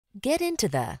Get into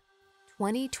the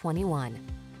 2021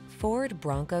 Ford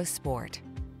Bronco Sport.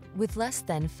 With less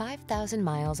than 5,000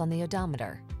 miles on the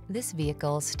odometer, this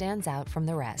vehicle stands out from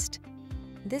the rest.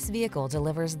 This vehicle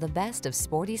delivers the best of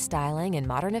sporty styling and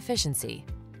modern efficiency.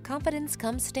 Confidence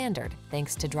comes standard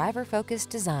thanks to driver-focused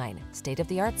design,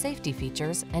 state-of-the-art safety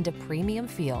features, and a premium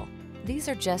feel. These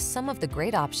are just some of the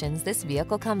great options this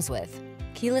vehicle comes with: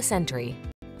 keyless entry,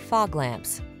 fog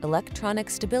lamps, electronic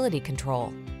stability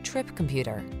control, trip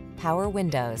computer, power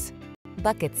windows,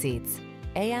 bucket seats,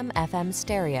 AM/FM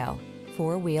stereo,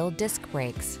 four-wheel disc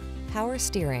brakes, power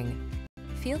steering.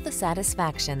 Feel the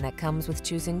satisfaction that comes with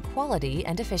choosing quality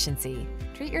and efficiency.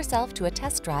 Treat yourself to a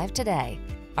test drive today.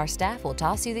 Our staff will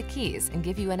toss you the keys and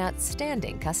give you an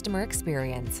outstanding customer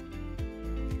experience.